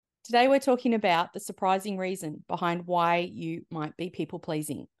Today we're talking about the surprising reason behind why you might be people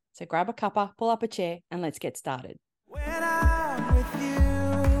pleasing. So grab a cuppa, pull up a chair, and let's get started. When I'm with you.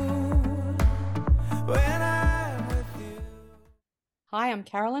 Hi, I'm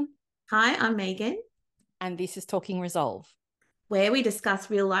Carolyn, Hi, I'm Megan, and this is Talking Resolve. where we discuss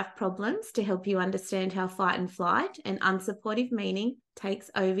real life problems to help you understand how fight and flight and unsupportive meaning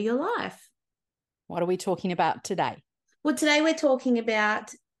takes over your life. What are we talking about today? Well, today we're talking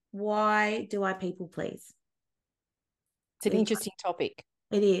about why do I people please? It's an interesting topic.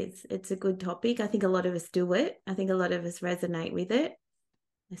 It is. It's a good topic. I think a lot of us do it. I think a lot of us resonate with it.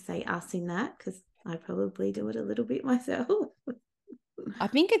 I say us in that because I probably do it a little bit myself. I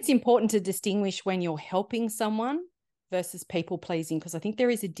think it's important to distinguish when you're helping someone versus people pleasing, because I think there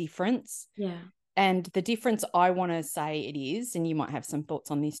is a difference. Yeah. And the difference I want to say it is, and you might have some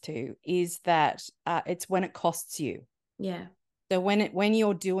thoughts on this too, is that it's when it costs you. Yeah. So when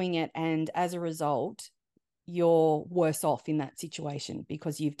you're doing it and as a result, you're worse off in that situation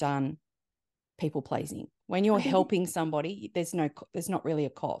because you've done people pleasing. When you're helping somebody, there's not really a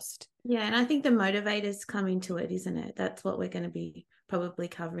cost. Yeah, and I think the motivators come into it, isn't it? That's what we're going to be probably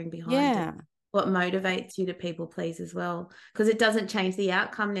covering behind Yeah. what motivates you to people please as well, because it doesn't change the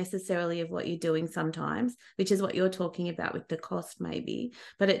outcome necessarily of what you're doing sometimes, which is what you're talking about with the cost maybe,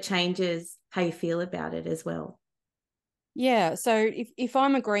 but it changes how you feel about it as well. Yeah. So if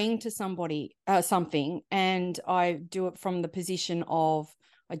I'm agreeing to somebody, something, and I do it from the position of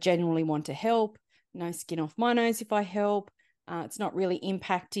I genuinely want to help, no skin off my nose if I help, it's not really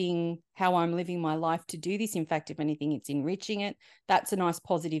impacting how I'm living my life to do this. In fact, if anything, it's enriching it. That's a nice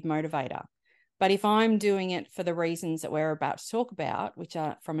positive motivator. But if I'm doing it for the reasons that we're about to talk about, which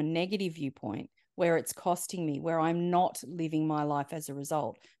are from a negative viewpoint, where it's costing me, where I'm not living my life as a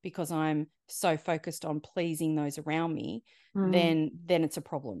result because I'm so focused on pleasing those around me, then it's a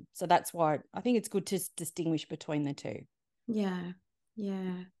problem. So that's why I think it's good to distinguish between the two. Yeah.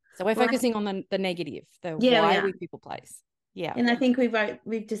 Yeah. So we're focusing on the negative, why we people please. Yeah. And I think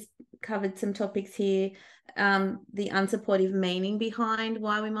we've just covered some topics here. The unsupportive meaning behind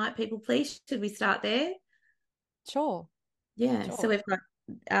why we might people please. Should we start there? Sure. Yeah. Sure. So we've got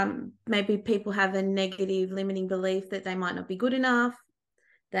maybe people have a negative limiting belief that they might not be good enough.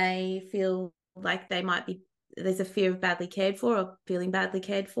 They feel like there's a fear of badly cared for or feeling badly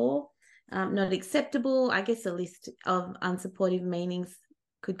cared for, not acceptable. I guess a list of unsupportive meanings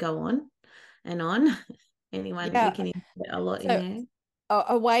could go on and on. Anyone, we can insert a lot in there.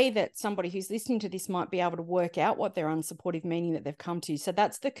 A way that somebody who's listening to this might be able to work out what their unsupportive meaning that they've come to. So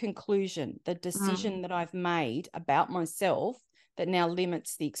that's the conclusion, the decision that I've made about myself that now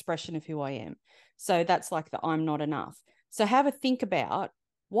limits the expression of who I am. So that's like the I'm not enough. So have a think about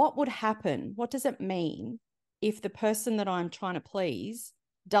what would happen. What does it mean if the person that I'm trying to please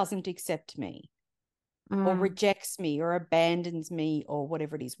doesn't accept me or rejects me or abandons me or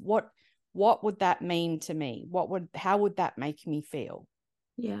whatever it is? What would that mean to me? How would that make me feel?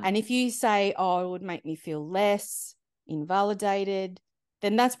 Yeah. And if you say, oh, it would make me feel less invalidated,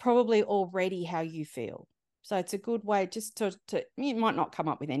 then that's probably already how you feel. So it's a good way just to you might not come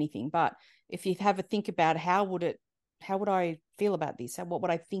up with anything, but if you have a think about how would I feel about this? What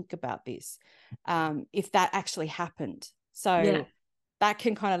would I think about this? If that actually happened. So that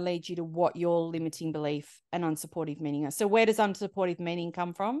can kind of lead you to what your limiting belief and unsupportive meaning are. So where does unsupportive meaning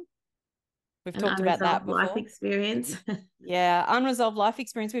come from? We've talked about that before. Life experience. Yeah, unresolved life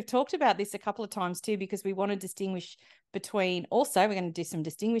experience. We've talked about this a couple of times too, because we want to distinguish between, also we're going to do some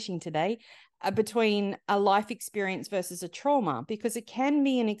distinguishing today, between a life experience versus a trauma, because it can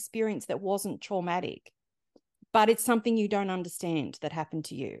be an experience that wasn't traumatic, but it's something you don't understand that happened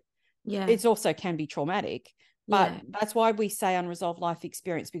to you. Yeah. It also can be traumatic, but that's why we say unresolved life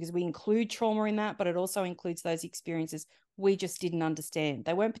experience, because we include trauma in that, but it also includes those experiences we just didn't understand.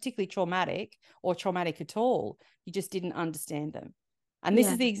 They weren't particularly traumatic or traumatic at all. You just didn't understand them. And this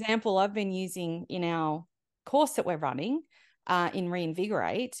is the example I've been using in our course that we're running in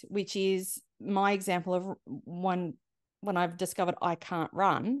Reinvigorate, which is my example of when I've discovered I can't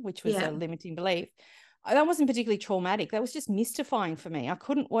run, which was a limiting belief. That wasn't particularly traumatic. That was just mystifying for me. I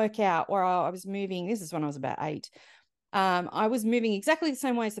couldn't work out where I was moving. This is when I was about 8. I was moving exactly the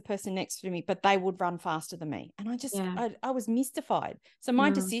same way as the person next to me, but they would run faster than me. And I was mystified. So my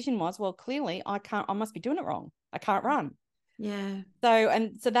decision was, well, clearly I must be doing it wrong. I can't run. Yeah.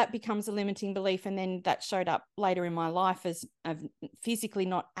 So that becomes a limiting belief. And then that showed up later in my life as of physically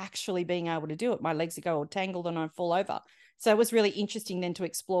not actually being able to do it. My legs would go all tangled and I'd fall over. So it was really interesting then to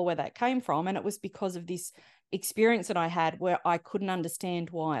explore where that came from. And it was because of this experience that I had where I couldn't understand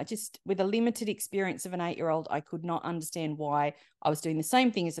why. With a limited experience of an 8-year-old, I could not understand why I was doing the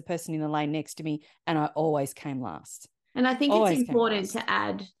same thing as the person in the lane next to me, and I always came last. And I think Always it's came important last. to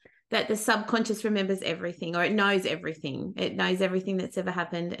add that the subconscious remembers everything, or it knows everything. It knows everything that's ever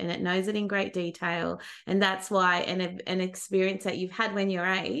happened, and it knows it in great detail. And that's why an experience that you've had when you're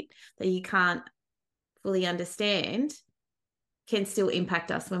 8 that you can't fully understand can still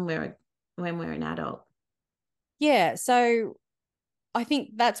impact us when we're an adult. Yeah. So I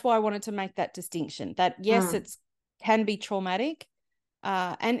think that's why I wanted to make that distinction, that yes, it's can be traumatic,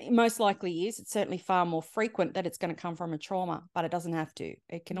 and it most likely is. It's certainly far more frequent that it's going to come from a trauma, but it doesn't have to.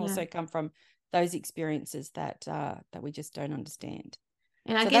 It can also come from those experiences that we just don't understand.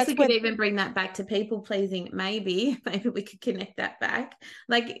 And I guess we could even bring that back to people pleasing. Maybe we could connect that back.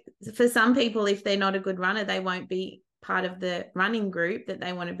 Like for some people, if they're not a good runner, they won't be part of the running group that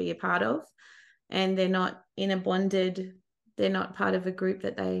they want to be a part of, and they're not they're not part of a group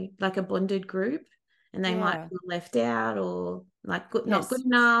that they like, a bonded group, and they might feel left out, or like not good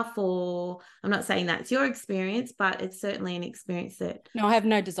enough. Or I'm not saying that's your experience, but it's certainly an experience that. No, I have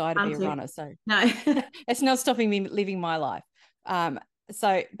no desire to be a runner, so no, it's not stopping me living my life.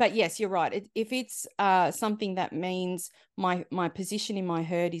 So, but yes, you're right. If it's something that means my position in my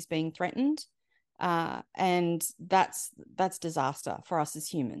herd is being threatened, and that's disaster for us as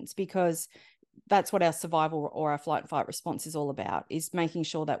humans, because that's what our survival or our flight and fight response is all about, is making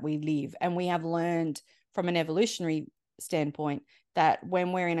sure that we live. And we have learned from an evolutionary standpoint that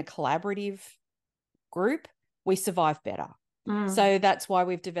when we're in a collaborative group, we survive better. So that's why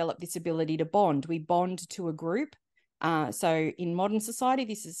we've developed this ability to bond. We bond to a group. So in modern society,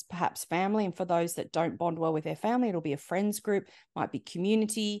 this is perhaps family. And for those that don't bond well with their family, it'll be a friends group, might be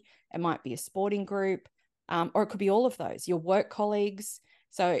community, it might be a sporting group, or it could be all of those, your work colleagues.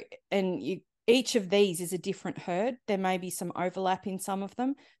 So, and each of these is a different herd. There may be some overlap in some of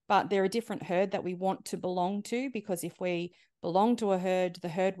them, but they're a different herd that we want to belong to, because if we belong to a herd, the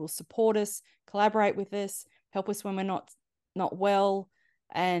herd will support us, collaborate with us, help us when we're not well.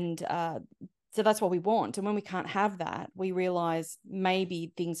 And so that's what we want. And when we can't have that, we realize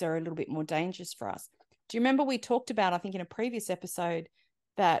maybe things are a little bit more dangerous for us. Do you remember we talked about, I think in a previous episode,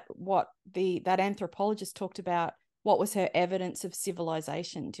 that that anthropologist talked about what was her evidence of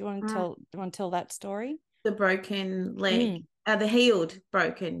civilization? Do you want to tell that story? The broken leg, the healed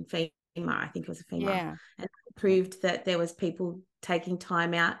broken femur. I think it was a femur. Yeah. And it proved that there was people taking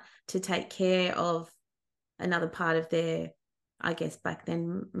time out to take care of another part of their, I guess back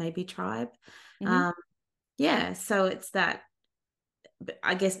then maybe tribe. So it's that,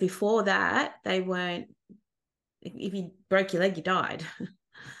 I guess before that they weren't, if you broke your leg, you died.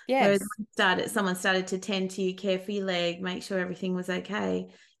 Yes. Whereas someone started to tend to you, care for your leg, make sure everything was okay.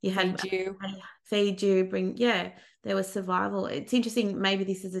 You had feed you, there was survival. It's interesting. Maybe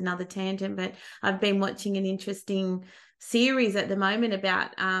this is another tangent, but I've been watching an interesting series at the moment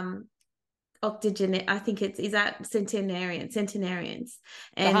about octogenarians. I think is that centenarians, and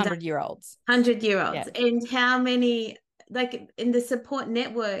 100-year-olds, and how many, like in the support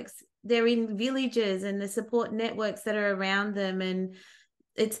networks, they're in villages and the support networks that are around them, and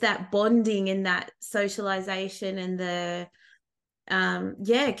it's that bonding and that socialization and the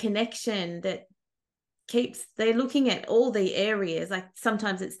connection that keeps, they're looking at all the areas. Like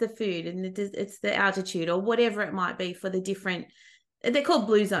sometimes it's the food and it's the altitude or whatever it might be for the different, they're called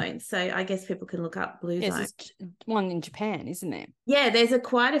blue zones. So I guess people can look up blue zones. There's one in Japan, isn't there? Yeah, there's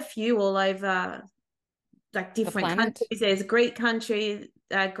quite a few all over, like different countries. There's Greek country,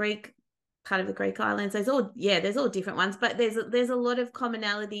 Greek part of the Greek islands. There's all different ones, but there's a lot of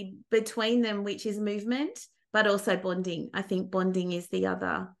commonality between them, which is movement, but also bonding. I think bonding is the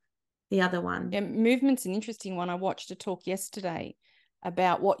other one. Yeah, movement's an interesting one. I watched a talk yesterday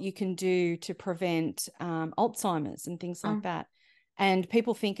about what you can do to prevent Alzheimer's and things like that. And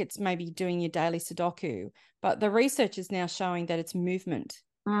people think it's maybe doing your daily Sudoku, but the research is now showing that it's movement.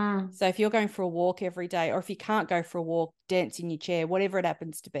 So if you're going for a walk every day, or if you can't go for a walk, dance in your chair, whatever it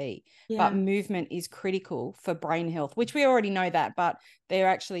happens to be, but movement is critical for brain health, which we already know that, but they're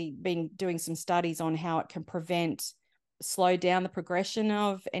actually been doing some studies on how it can slow down the progression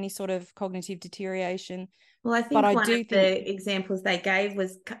of any sort of cognitive deterioration. Well, I think one of the examples they gave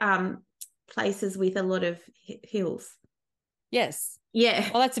was places with a lot of hills. Yes. Yeah.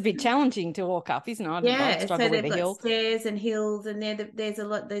 Well, that's a bit challenging to walk up, isn't it? I'd struggle so they've with got hill. stairs and hills, and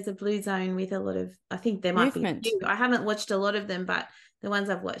there's a blue zone with a lot of, I think there might movement. be. I haven't watched a lot of them, but the ones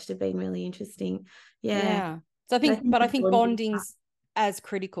I've watched have been really interesting. Yeah. So I think bonding's as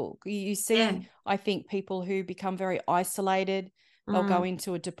critical. You see, I think people who become very isolated, they'll go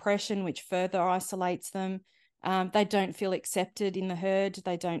into a depression, which further isolates them. They don't feel accepted in the herd.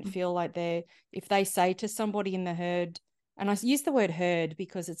 They don't feel like if they say to somebody in the herd, and I use the word herd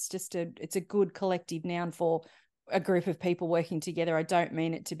because it's a good collective noun for a group of people working together. I don't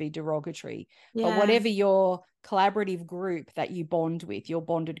mean it to be derogatory, but whatever your collaborative group that you bond with, your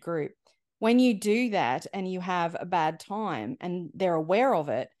bonded group, when you do that and you have a bad time and they're aware of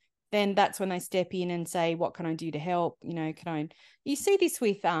it, then that's when they step in and say, what can I do to help? You see this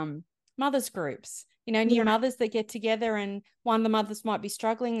with mothers groups, new mothers that get together, and one of the mothers might be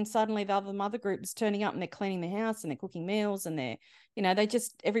struggling and suddenly the other mother group is turning up and they're cleaning the house and they're cooking meals and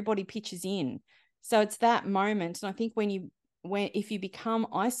everybody pitches in. So it's that moment. And I think if you become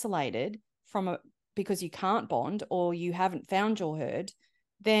isolated because you can't bond or you haven't found your herd,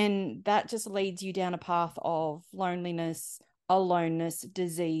 then that just leads you down a path of loneliness, aloneness,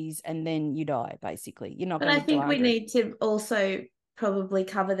 disease, and then you die, basically. You're not going to live to 100. But I think we need to also probably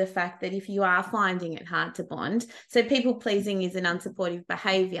cover the fact that if you are finding it hard to bond, so people pleasing is an unsupportive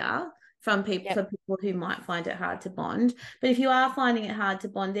behavior from people, for people who might find it hard to bond. But if you are finding it hard to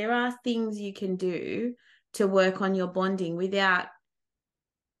bond, there are things you can do to work on your bonding without,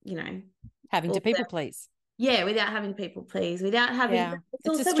 having to people please. Yeah, without having people please, without having, it's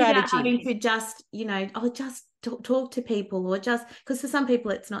also a strategy. Without having to just, just talk to people, or just, because for some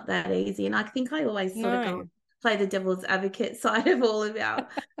people it's not that easy. And I think I always sort of go play the devil's advocate side of all of our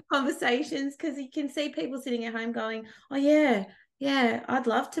conversations, because you can see people sitting at home going, oh yeah, I'd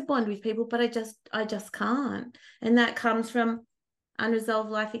love to bond with people, but I just can't. And that comes from unresolved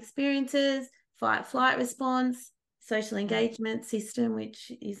life experiences, fight-flight response, social engagement system,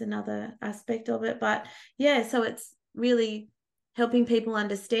 which is another aspect of it. But so it's really helping people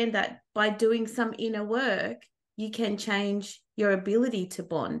understand that by doing some inner work, you can change your ability to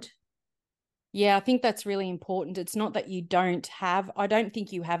bond. Yeah, I think that's really important. It's not that you I don't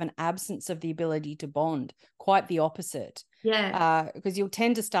think you have an absence of the ability to bond, quite the opposite. Yeah. Because you'll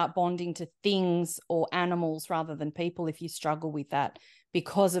tend to start bonding to things or animals rather than people if you struggle with that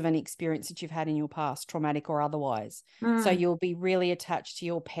because of an experience that you've had in your past, traumatic or otherwise. So you'll be really attached to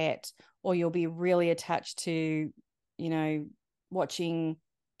your pet, or you'll be really attached to, watching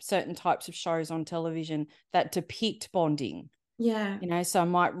certain types of shows on television that depict bonding. Yeah. So I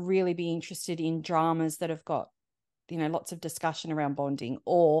might really be interested in dramas that have got, lots of discussion around bonding,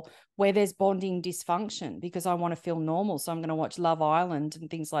 or where there's bonding dysfunction, because I want to feel normal. So I'm going to watch Love Island and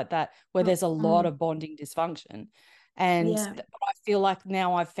things like that, where there's a lot of bonding dysfunction. And I feel like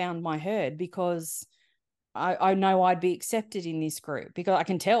now I've found my herd, because I know I'd be accepted in this group, because I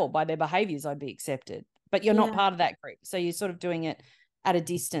can tell by their behaviors I'd be accepted, but you're not part of that group. So you're sort of doing it at a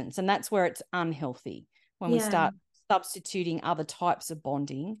distance. And that's where it's unhealthy, when we start substituting other types of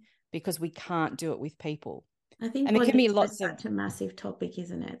bonding because we can't do it with people. I think and there can be lots of such a massive topic,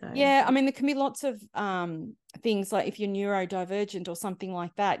 isn't it, though? Yeah, I mean, there can be lots of things, like if you're neurodivergent or something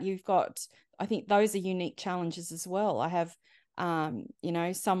like that, you've got, I think those are unique challenges as well. I have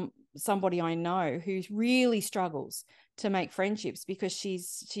somebody I know who really struggles to make friendships because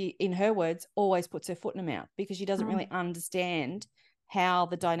she in her words always puts her foot in her mouth, because she doesn't really understand how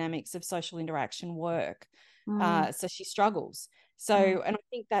the dynamics of social interaction work. So she struggles. So, and I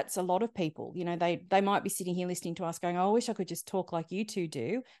think that's a lot of people, they might be sitting here listening to us going, oh, I wish I could just talk like you two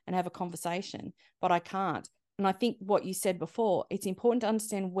do and have a conversation, but I can't. And I think what you said before, it's important to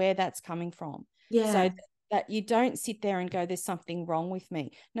understand where that's coming from. So that you don't sit there and go, there's something wrong with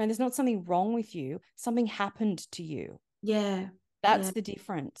me. No, there's not something wrong with you. Something happened to you. That's the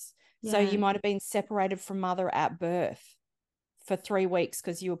difference. So you might have been separated from mother at birth for 3 weeks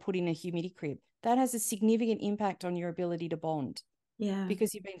because you were put in a humidity crib. That has a significant impact on your ability to bond.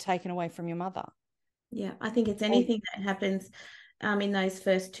 Because you've been taken away from your mother. I think it's anything that happens in those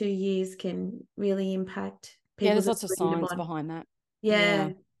first 2 years can really impact people. There's lots of science behind that.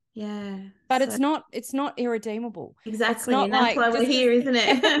 But it's not irredeemable. Exactly. It's not, and that's why we're here, isn't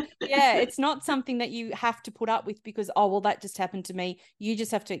it? It's not something that you have to put up with because, oh, well, that just happened to me. You just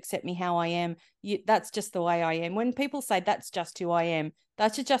have to accept me how I am. That's just the way I am. When people say that's just who I am,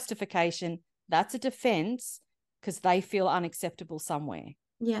 that's a justification. That's a defense, because they feel unacceptable somewhere.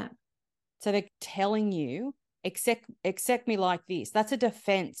 So they're telling you, accept me like this. That's a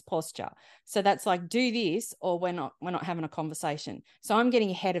defense posture. So that's like, do this or we're not having a conversation. So I'm getting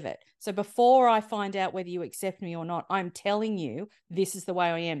ahead of it. So before I find out whether you accept me or not, I'm telling you, this is the way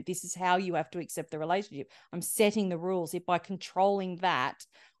I am. This is how you have to accept the relationship. I'm setting the rules. If by controlling that,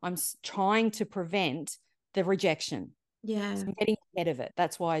 I'm trying to prevent the rejection. So I'm getting ahead of it.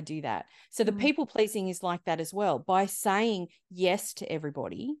 That's why I do that. So the people pleasing is like that as well. By saying yes to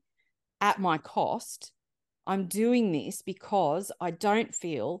everybody at my cost, I'm doing this because I don't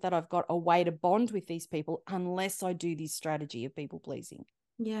feel that I've got a way to bond with these people unless I do this strategy of people pleasing.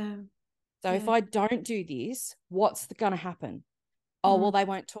 Yeah. So if I don't do this, what's going to happen? Oh, well, they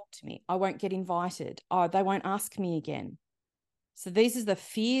won't talk to me. I won't get invited. Oh, they won't ask me again. So these are the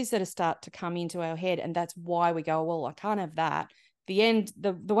fears that start to come into our head. And that's why we go, well, I can't have that.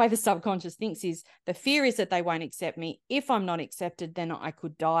 The way the subconscious thinks is the fear is that they won't accept me. If I'm not accepted, then I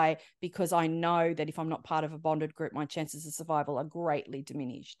could die, because I know that if I'm not part of a bonded group, my chances of survival are greatly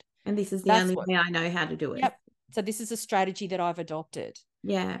diminished. And this is the only way I know how to do it. Yep. So this is a strategy that I've adopted.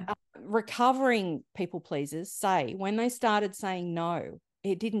 Yeah. Recovering people pleasers say when they started saying no,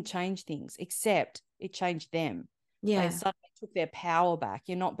 it didn't change things, except it changed them. Yeah. They suddenly took their power back.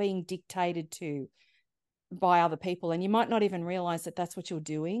 You're not being dictated to by other people. And you might not even realize that that's what you're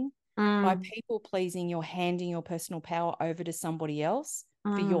doing. By people pleasing, you're handing your personal power over to somebody else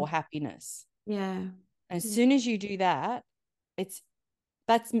for your happiness. Yeah. And as soon as you do that,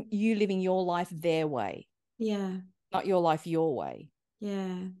 that's you living your life their way. Yeah. Not your life your way.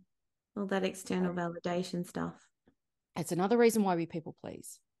 Yeah. All that external validation stuff. It's another reason why we people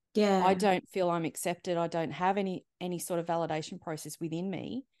please. Yeah. I don't feel I'm accepted. I don't have any sort of validation process within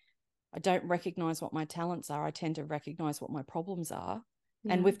me. I don't recognize what my talents are. I tend to recognize what my problems are.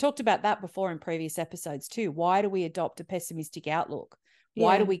 Yeah. And we've talked about that before in previous episodes too. Why do we adopt a pessimistic outlook?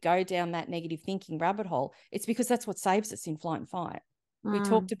 Why do we go down that negative thinking rabbit hole? It's because that's what saves us in flight and fight. We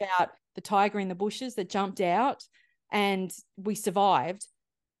talked about the tiger in the bushes that jumped out and we survived.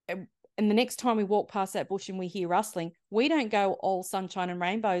 And the next time we walk past that bush and we hear rustling, we don't go all sunshine and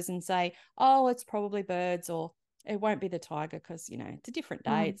rainbows and say, oh, it's probably birds, or it won't be the tiger because, it's a different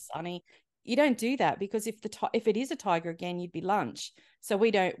day. It's sunny. You don't do that, because if it is a tiger again, you'd be lunch. So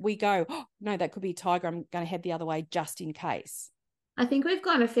we go, oh, no, that could be a tiger. I'm going to head the other way just in case. I think we've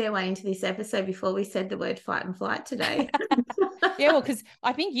gone a fair way into this episode before we said the word fight and flight today. Yeah, well, because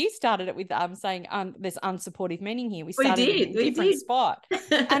I think you started it with saying there's unsupportive meaning here. We started in a different spot.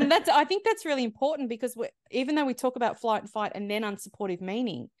 And I think that's really important, because even though we talk about flight and fight and then unsupportive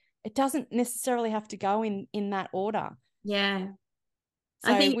meaning, it doesn't necessarily have to go in that order. Yeah.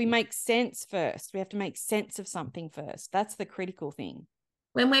 So I think we make sense first. We have to make sense of something first. That's the critical thing.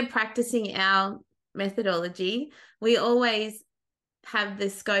 When we're practicing our methodology, we always have the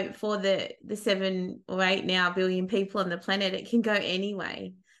scope for the 7 or 8 now billion people on the planet. It can go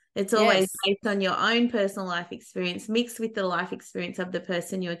anyway. It's always based on your own personal life experience mixed with the life experience of the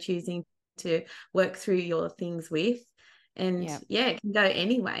person you're choosing to work through your things with. And it can go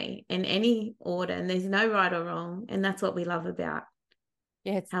anyway in any order, and there's no right or wrong. And that's what we love about.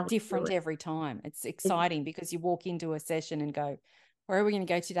 Yeah, it's different every time. It's exciting because you walk into a session and go, where are we going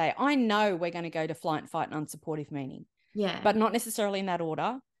to go today? I know we're going to go to flight and fight and unsupportive meaning. Yeah. But not necessarily in that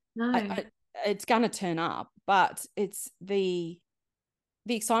order. No. It's going to turn up, but it's the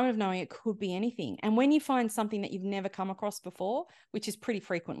excitement of knowing it could be anything. And when you find something that you've never come across before, which is pretty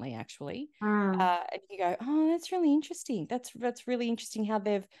frequently actually, and you go, oh, that's really interesting. That's really interesting how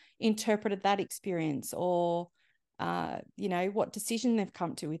they've interpreted that experience, or what decision they've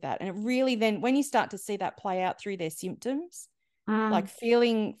come to with that. And it really then, when you start to see that play out through their symptoms, like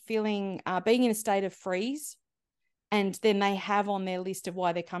feeling being in a state of freeze, and then they have on their list of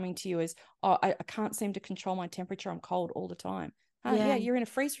why they're coming to you as, oh, I can't seem to control my temperature. I'm cold all the time. Yeah, you're in a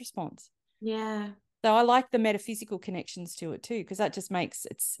freeze response. Yeah. So I like the metaphysical connections to it too, because that just makes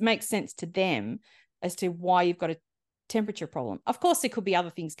sense to them as to why you've got a temperature problem. Of course, there could be other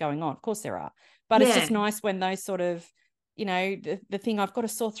things going on. Of course there are. But it's just nice when those sort of, the thing, I've got a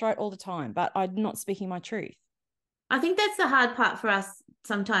sore throat all the time, but I'm not speaking my truth. I think that's the hard part for us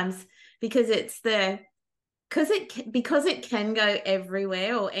sometimes, because because it can go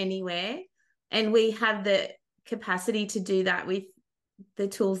everywhere or anywhere, and we have the capacity to do that with the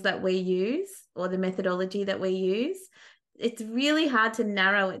tools that we use or the methodology that we use. It's really hard to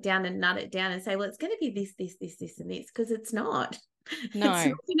narrow it down and nut it down and say, well, it's going to be this, this, this, this, and this, because it's not. No, it's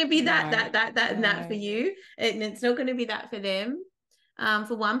not going to be that, and that for you, and it's not going to be that for them.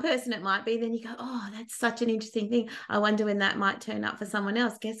 For one person it might be. Then you go, oh, that's such an interesting thing. I wonder when that might turn up for someone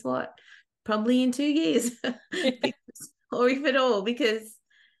else. Guess what? Probably in 2 years, or if at all, because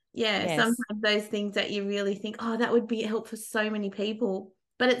sometimes those things that you really think, oh, that would be helpful for so many people,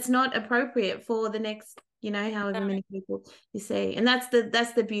 but it's not appropriate for the next, however many people you see. And that's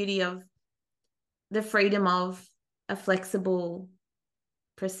the beauty of the freedom of a flexible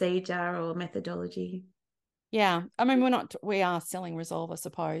procedure or methodology. Yeah. I mean, we are selling Resolve, I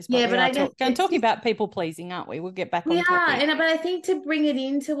suppose, but Yeah, we but are I guess it's talking just, about people pleasing, aren't we? We'll get back we on are, topic. but I think to bring it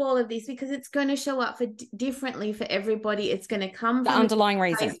into all of this, because it's going to show up for differently for everybody. It's going to come The from a underlying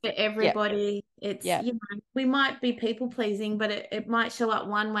different reason. place for Yeah. everybody. It's, Yeah. we might be people pleasing, but it might show up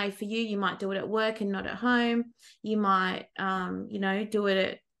one way for you. You might do it at work and not at home. You might, do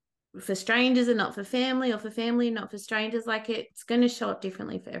it for strangers and not for family, or for family and not for strangers. Like, it's going to show up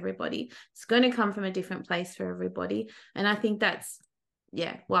differently for everybody. It's going to come from a different place for everybody. And I think that's,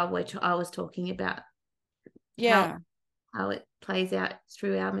 why I was talking about Yeah. how it plays out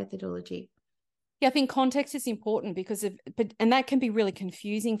through our methodology. Yeah, I think context is important because and that can be really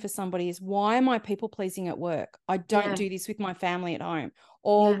confusing for somebody, is why am I people pleasing at work? I don't do this with my family at home.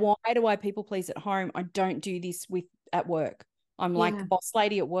 Or why do I people please at home? I don't do this at work. I'm like the boss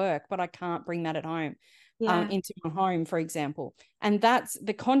lady at work, but I can't bring that at home, into my home, for example. And that's,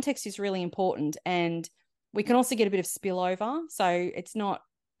 the context is really important. And we can also get a bit of spillover. So it's not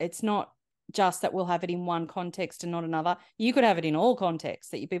just that we'll have it in one context and not another. You could have it in all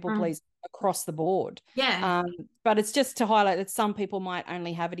contexts, that you people please across the board. But it's just to highlight that some people might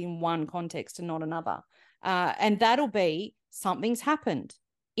only have it in one context and not another. And that'll be something's happened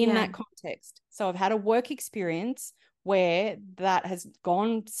in that context. So I've had a work experience where that has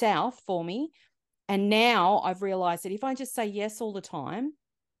gone south for me. And now I've realized that if I just say yes all the time,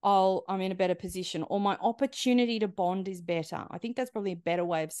 I'm in a better position, or my opportunity to bond is better. I think that's probably a better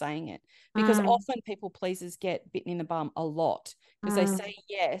way of saying it, because often people pleasers get bitten in the bum a lot because they say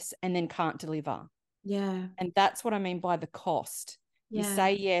yes and then can't deliver. Yeah. And that's what I mean by the cost. You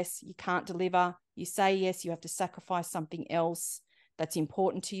say yes, you can't deliver. You say yes, you have to sacrifice something else that's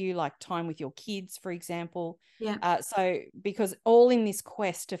important to you, like time with your kids, for example. So because all in this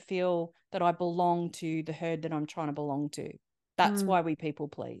quest to feel that I belong to the herd that I'm trying to belong to. That's why we people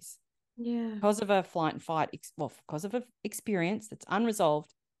please. Because of a flight and fight, because of an experience that's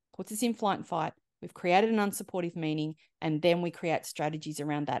unresolved, puts us in flight and fight. We've created an unsupportive meaning, and then we create strategies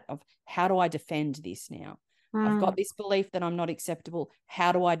around that of, how do I defend this now? I've got this belief that I'm not acceptable.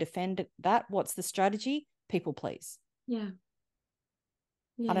 How do I defend that? What's the strategy? People please. I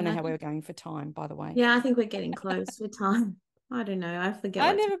don't know how we were going for time, by the way. I think we're getting close for time. I don't know. I forget.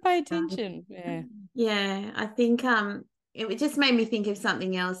 I never pay attention. I think it just made me think of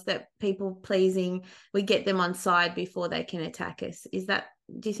something else, that people pleasing, we get them on side before they can attack us.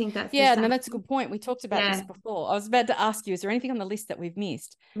 Do you think that's no, that's a good point. We talked about this before. I was about to ask you, is there anything on the list that we've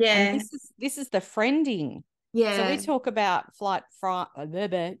missed? And this is the friending. So we talk about flight, fright, I'll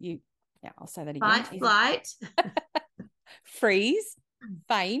say that again. Fight, flight. Freeze,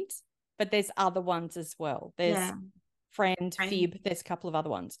 faint, but there's other ones as well. There's friend, fib, there's a couple of other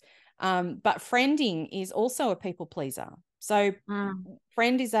ones. But friending is also a people pleaser. So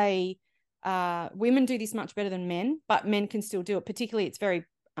friend is women do this much better than men, but men can still do it. Particularly, it's very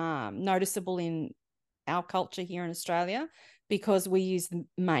noticeable in our culture here in Australia, because we use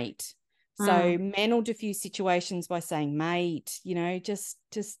mate. So men will diffuse situations by saying, mate, just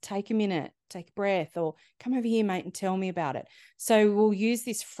take a minute, take a breath, or come over here, mate, and tell me about it. So we'll use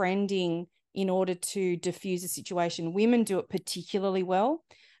this friending in order to diffuse a situation. Women do it particularly well.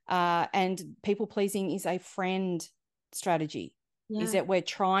 And people pleasing is a friend strategy. Is that we're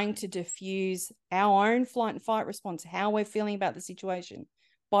trying to diffuse our own flight and fight response, how we're feeling about the situation,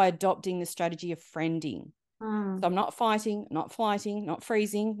 by adopting the strategy of friending. So I'm not fighting, not flighting, not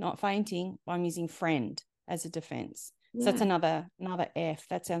freezing, not fainting. I'm using friend as a defense. So that's another F.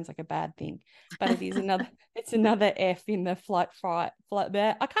 That sounds like a bad thing, but it is it's another F in the flight. I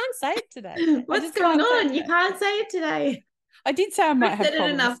can't say it today. What's going on? You can't say it today. I did say I might have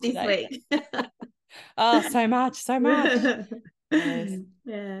problems enough today. This week. Oh, so much. Yes.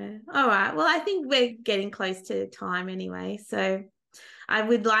 All right. Well, I think we're getting close to time anyway. So I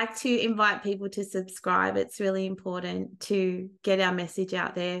would like to invite people to subscribe. It's really important to get our message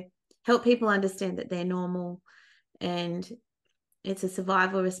out there, help people understand that they're normal, and it's a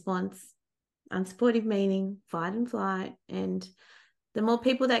survival response, unsupportive meaning, fight and flight. And the more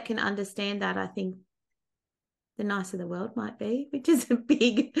people that can understand that, I think the nicer the world might be, which is a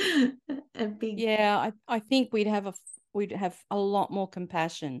big. Yeah, I think we'd have a lot more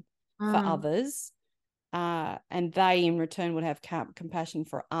compassion for others, and they in return would have compassion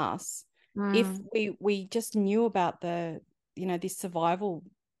for us if we just knew about the this survival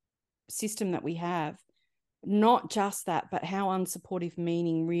system that we have. Not just that, but how unsupportive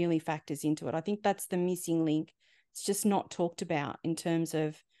meaning really factors into it. I think that's the missing link. It's just not talked about in terms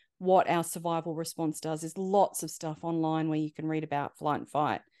of what our survival response does. There's lots of stuff online where you can read about flight and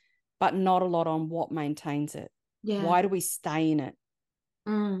fight, but not a lot on what maintains it. Why do we stay in it?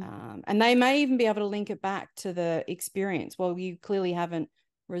 And they may even be able to link it back to the experience. Well, you clearly haven't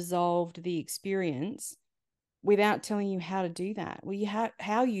resolved the experience without telling you how to do that. Well,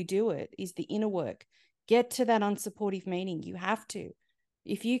 how you do it is the inner work. Get to that unsupportive meaning. You have to.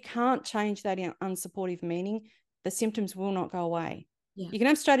 If you can't change that unsupportive meaning, the symptoms will not go away. Yeah. You can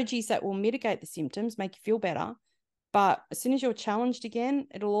have strategies that will mitigate the symptoms, make you feel better, but as soon as you're challenged again,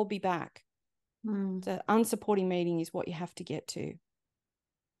 it'll all be back. The unsupporting meaning is what you have to get to.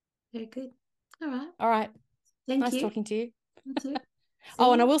 Very good. All right. All right. Thank Nice you. talking to you. You too.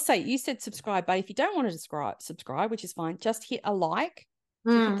 Oh, and I will say, you said subscribe, but if you don't want to subscribe, which is fine, just hit a like.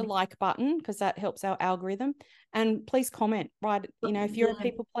 So hit the like button because that helps our algorithm. And please comment, right? You know, if you're a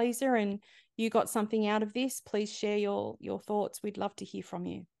people pleaser and you got something out of this, please share your thoughts. We'd love to hear from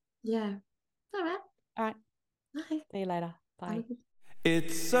you. Yeah. All right. All right. Bye. See you later. Bye.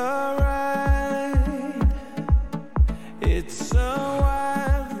 It's alright. It's